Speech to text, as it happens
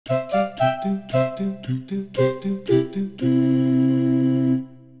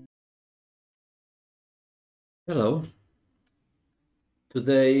Hello.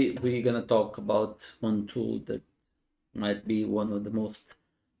 Today we're gonna talk about one tool that might be one of the most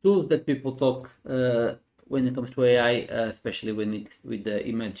tools that people talk when it comes to AI, especially when it's with the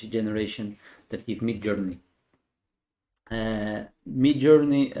image generation, that is Midjourney.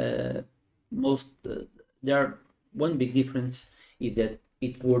 Midjourney, there are one big difference is that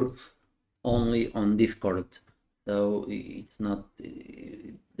it works only on Discord. So it's not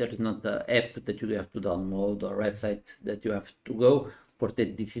there is not an app that you have to download or website that you have to go. For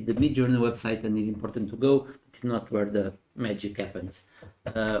that, this is the Midjourney website, and it's important to go. It's not where the magic happens.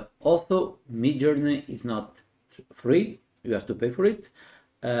 Also, Midjourney is not free. You have to pay for it.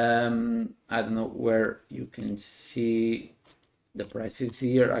 I don't know where you can see the prices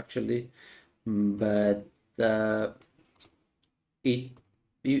here actually, but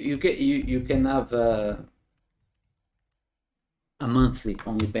you can have a monthly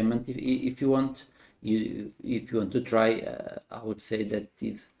only payment if you want. If you want to try, I would say that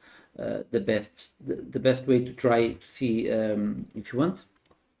is the best way to try to see if you want.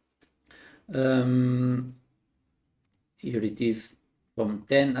 Here it is from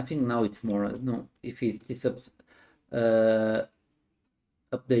 10. I think now it's more. No, if it's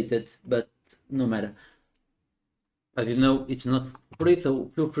updated, but no matter. As you know, it's not free, so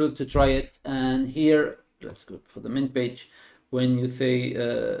feel free to try it. And here, let's go for the main page. When you say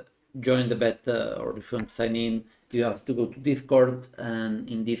join the beta, or if you want to sign in, you have to go to Discord, and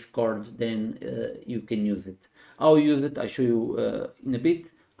in Discord then you can use it. How you use it, I show you in a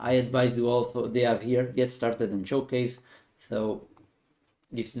bit. I advise you also, they have here get started and showcase. So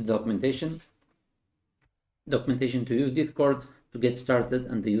this is the documentation to use Discord to get started,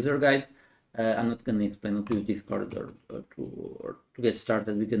 and the user guide. I'm not going to explain how to use Discord or to get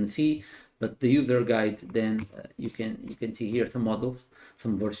started. We can see, but the user guide, then you can see here some models,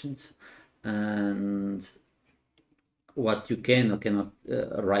 some versions, and what you can or cannot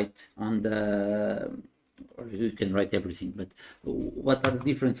write on the, or you can write everything, but what are the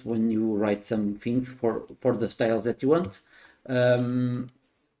difference when you write some things for the styles that you want.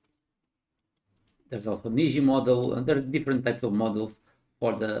 There's also an easy model, and there are different types of models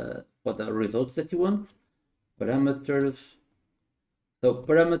for the results that you want. Parameters. So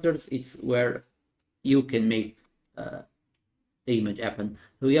parameters, it's where you can make the image happen.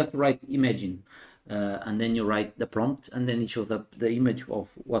 So you have to write imagine, and then you write the prompt, and then it shows up the image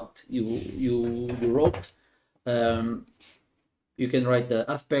of what you wrote. You can write the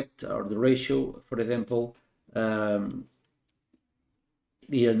aspect or the ratio, for example.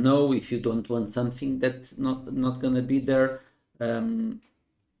 Here, no, if you don't want something that's not gonna be there.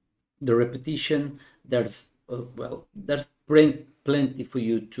 The repetition, there's there's plenty for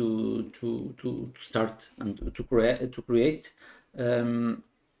you to start and to create.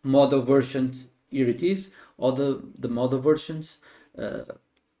 Model versions, here it is, all the model versions.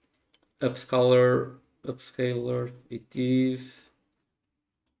 Upscaler, it is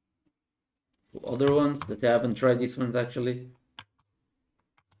other ones that I haven't tried. These ones actually.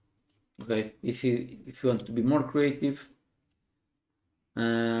 Okay, if you want to be more creative,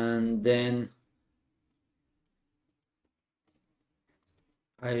 and then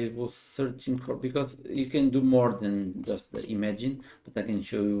I was searching for, because you can do more than just the imagine, but I can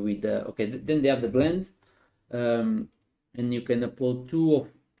show you with the, okay, then they have the blend, and you can upload two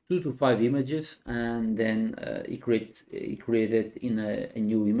to 5 images, and then it created in a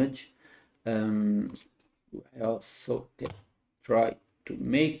new image. I also can try to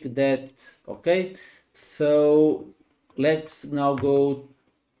make that. Okay, so let's now go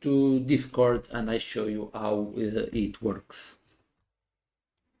to Discord and I show you how it works.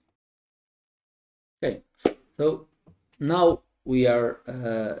 Okay, so now we are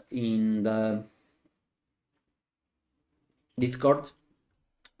in the Discord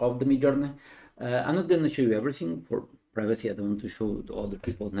of the Midjourney. I'm not going to show you everything for privacy. I don't want to show the other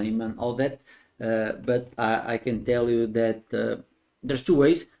people's name and all that, but I can tell you that there's two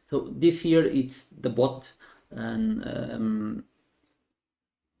ways. So this here, it's the bot, and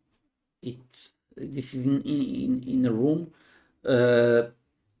this is in a room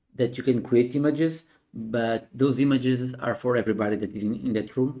that you can create images, but those images are for everybody that is in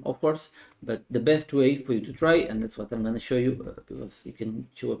that room, of course. But the best way for you to try, and that's what I'm going to show you, because it can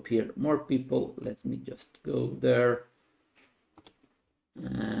show up here more people. Let me just go there,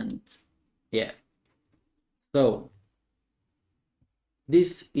 and yeah, so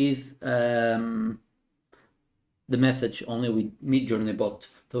this is the message only with Midjourney bot.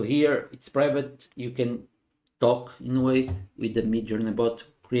 So here it's private. You can talk in a way with the Midjourney bot,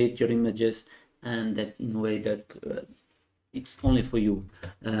 create your images, and that in a way that it's only for you.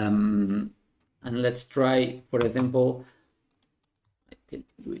 and let's try, for example, I can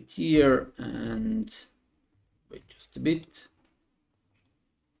do it here and wait just a bit.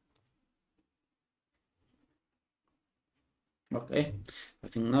 Okay, I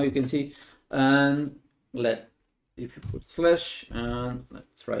think now you can see, and if you put slash and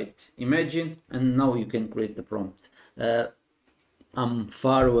let's write imagine, and now you can create the prompt. I'm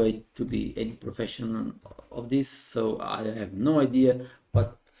far away to be any professional of this, so I have no idea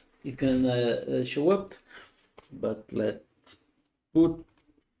what is gonna show up, but let's put,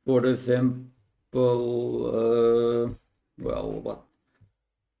 for example, well, what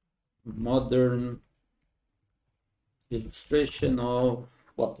modern illustration of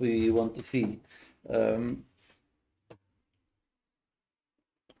what we want to see.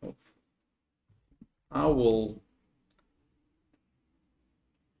 Owl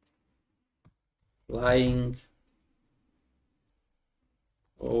flying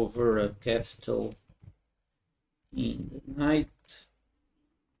over a castle in the night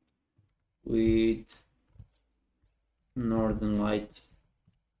with northern lights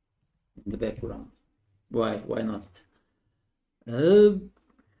in the background. Why not?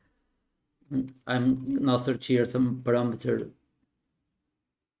 I'm now search here some parameters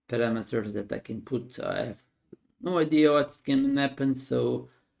that I can put. I have no idea what can happen, so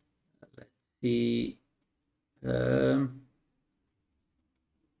let's see. No,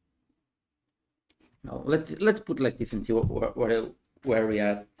 let's put like this and see where we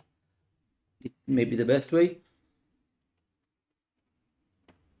are. It may be the best way.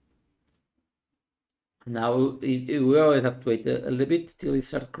 Now we always have to wait a little bit till we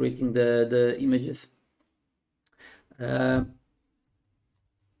start creating the images.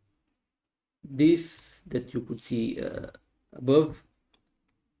 This that you could see above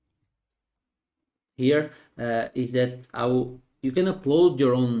here is that how you can upload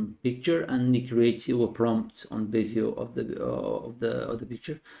your own picture and it creates you a prompt on basis of the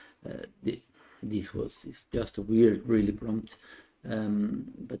picture. This was just a weird really prompt,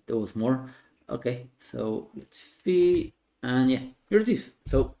 but there was more. Okay, so let's see, and yeah, here it is.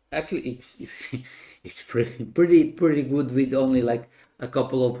 So actually it's pretty good with only like a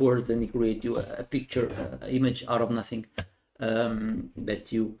couple of words, and it creates you a picture, image out of nothing,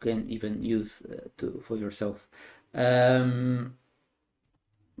 that you can even use for yourself. There's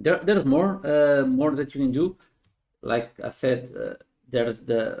more that you can do. Like I said, there's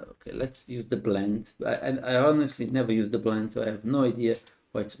okay, let's use the blend. I honestly never use the blend, so I have no idea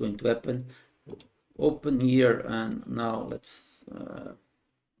what's going to happen. Open here, and now let's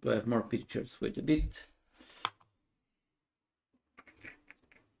do I have more pictures? Wait a bit.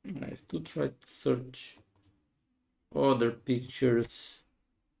 I have to try to search other pictures.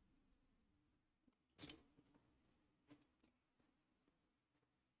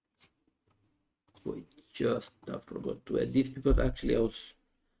 Wait, just I forgot to add this because actually I was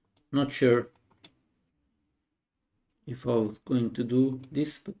not sure if I was going to do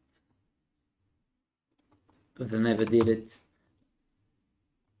this, but because I never did it.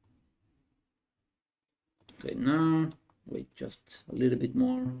 Okay, now wait just a little bit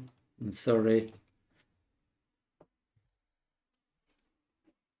more. I'm sorry.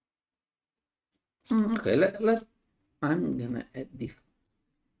 Okay, I'm gonna add this.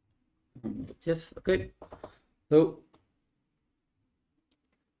 Yes, okay. So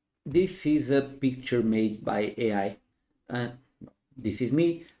this is a picture made by AI. This is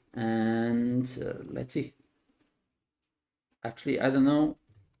me, and let's see. Actually, I don't know.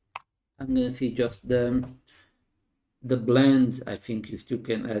 I'm gonna see just the blend. I think you still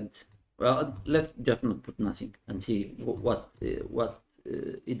can add. Well, let's just not put nothing and see what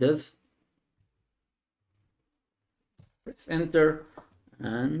it does. Press enter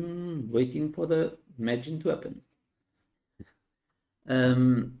and waiting for the imagine to happen.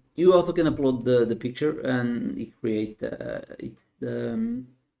 You also can upload the picture and it create it.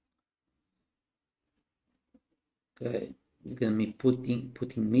 Okay, you can be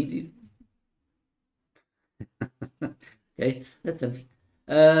putting media. Okay, that's something.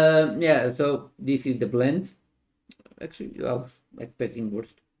 Yeah, so this is the blend. Actually, I was expecting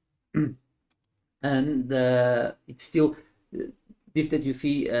worse. And it's still this that you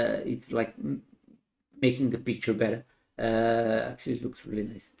see. It's like making the picture better. Actually, it looks really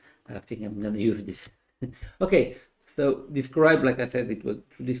nice. I think I'm gonna use this. Okay, so describe, like I said, it was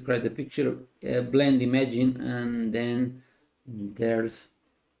to describe the picture, blend, imagine, and then there's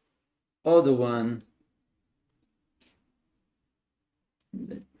other one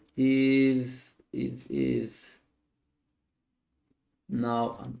that is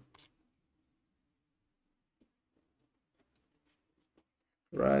now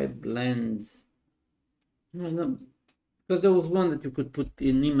describe blend. No, because there was one that you could put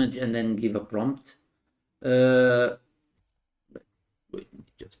an image and then give a prompt. Uh, wait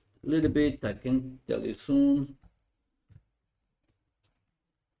just a little bit, I can tell you soon.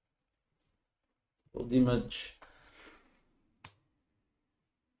 Old image.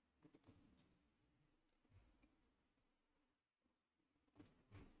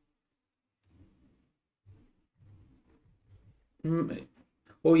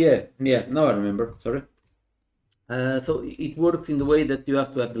 Oh yeah, now I remember, sorry. So it works in the way that you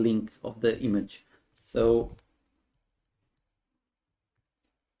have to have the link of the image. So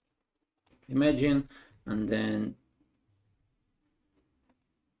imagine, and then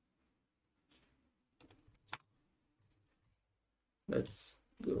let's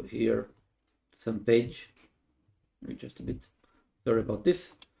go here, some page. Wait just a bit, sorry about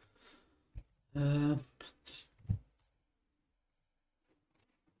this.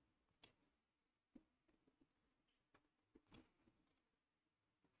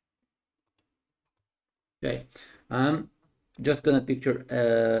 Okay, I'm just gonna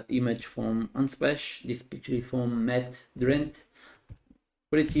picture image from Unsplash. This picture is from Matt Durant.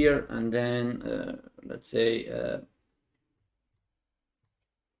 Put it here, and then let's say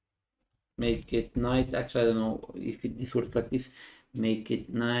make it night. Actually, I don't know if this works like this. Make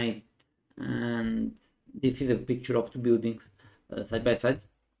it night, and this is a picture of two buildings side by side.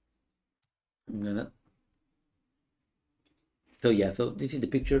 I'm gonna. So yeah, so this is the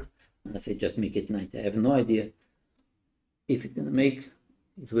picture. And I say just make it night. I have no idea if it's gonna make.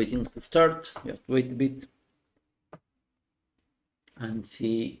 It's waiting to start. You have to wait a bit and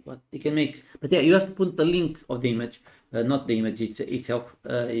see what they can make. But yeah, you have to put the link of the image, not the image itself.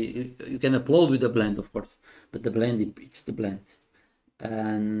 You can upload with the blend, of course, but the blend, it's the blend.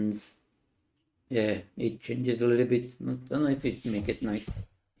 And yeah, it changes a little bit. I don't know if it make it night.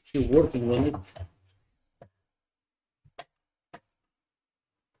 Still working on it.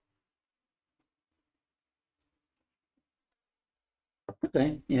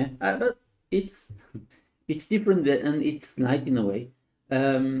 Okay, yeah, but it's different and it's night in a way.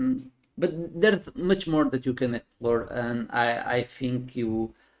 But there's much more that you can explore, and I think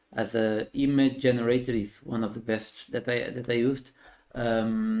you as a image generator is one of the best that I used.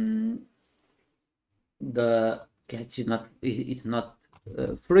 The catch is not it's not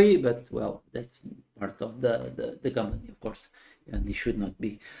free, but well, that's part of the company, of course, and it should not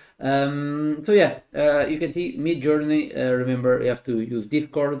be. So yeah, you can see Midjourney. Remember, you have to use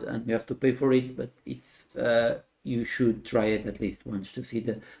Discord and you have to pay for it, but it's you should try it at least once to see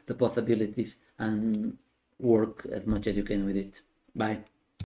the possibilities and work as much as you can with it. Bye.